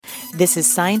This is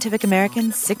Scientific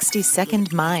American's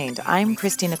 60-Second Mind. I'm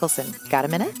Christie Nicholson. Got a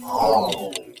minute?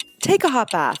 Take a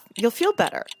hot bath. You'll feel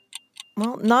better.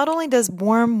 Well, not only does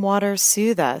warm water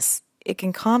soothe us, it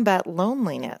can combat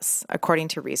loneliness, according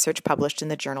to research published in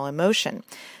the journal Emotion.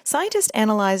 Scientists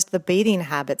analyzed the bathing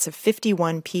habits of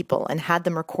 51 people and had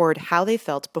them record how they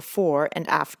felt before and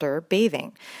after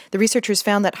bathing. The researchers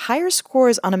found that higher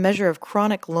scores on a measure of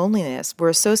chronic loneliness were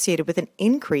associated with an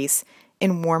increase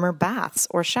in warmer baths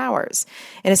or showers.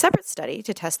 In a separate study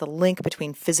to test the link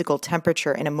between physical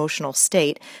temperature and emotional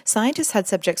state, scientists had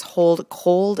subjects hold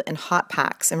cold and hot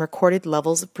packs and recorded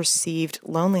levels of perceived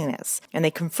loneliness. And they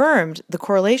confirmed the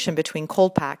correlation between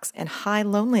cold packs and high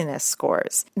loneliness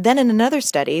scores. Then in another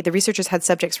study, the researchers had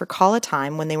subjects recall a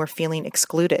time when they were feeling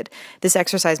excluded. This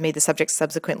exercise made the subjects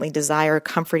subsequently desire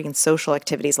comforting social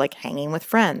activities like hanging with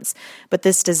friends. But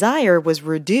this desire was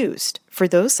reduced for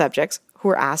those subjects who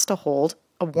were asked to hold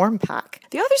a warm pack.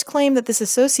 The authors claim that this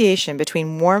association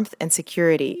between warmth and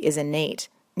security is innate,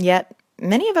 yet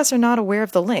many of us are not aware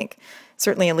of the link,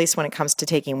 certainly at least when it comes to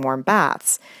taking warm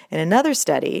baths. In another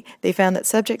study, they found that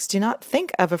subjects do not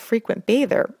think of a frequent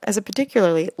bather as a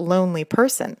particularly lonely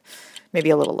person, maybe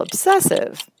a little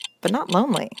obsessive, but not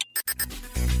lonely.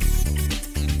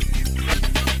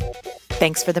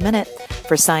 Thanks for the minute.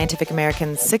 For Scientific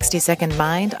American's 60-Second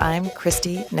Mind, I'm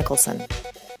Christie Nicholson.